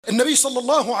النبي صلى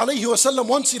الله عليه وسلم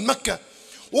once in Mecca,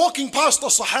 walking past a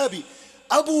Sahabi,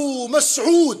 Abu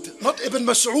Mas'ud, not Ibn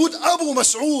Mas'ud, Abu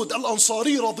Mas'ud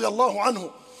al-Ansari radiyallahu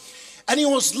anhu. And he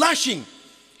was lashing,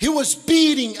 he was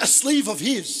beating a slave of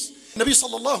his. Nabi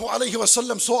sallallahu alayhi wa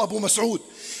sallam saw Abu Mas'ud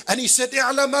and he said,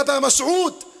 اعلم أبا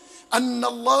مسعود أن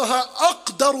الله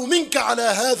أقدر منك على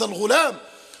هذا الغلام.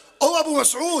 Oh Abu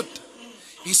Mas'ud,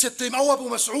 he said to him, oh Abu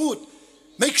Mas'ud,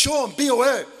 make sure and be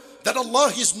aware that Allah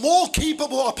is more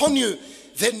capable upon you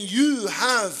than you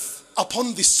have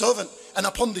upon this servant and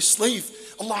upon this slave.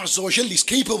 Allah Azza wa Jalla is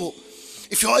capable.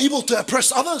 If you're able to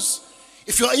oppress others,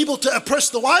 if you're able to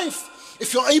oppress the wife,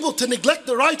 if you're able to neglect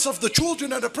the rights of the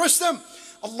children and oppress them,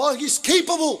 Allah is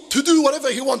capable to do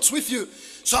whatever He wants with you.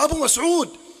 So Abu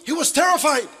Mas'ud, he was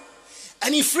terrified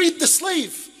and he freed the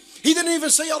slave. He didn't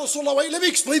even say, Ya Rasulullah, wait, let me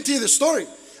explain to you the story.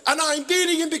 And I'm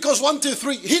beating him because 1, 2,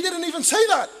 3. He didn't even say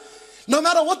that. No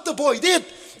matter what the boy did,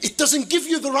 it doesn't give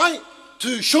you the right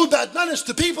to show bad manners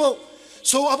to people.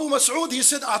 So Abu Mas'ud, he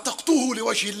said, أَعْتَقْتُهُ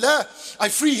لِوَجْهِ اللَّهِ, I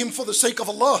free him for the sake of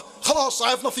Allah. Khalas,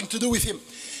 I have nothing to do with him.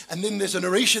 And then there's a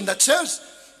narration that says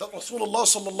that Rasulullah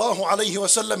sallallahu alayhi wa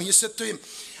sallam, he said to him,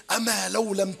 أَمَا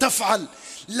لَوْ لَمْ تَفْعَلْ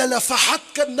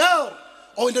لَلَفَحَتْكَ النَّارِ.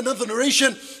 Or in another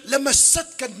narration,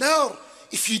 لَمَسَّتْكَ النَّارِ.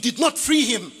 If you did not free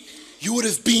him, you would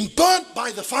have been burnt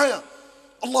by the fire.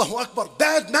 Allahu Akbar.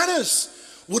 Bad manners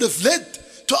would have led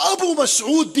to Abu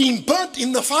Mas'ud being burnt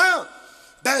in the fire.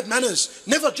 Bad manners.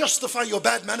 Never justify your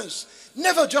bad manners.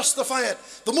 Never justify it.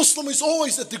 The Muslim is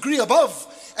always a degree above,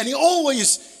 and he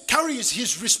always carries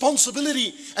his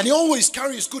responsibility and he always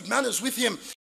carries good manners with him.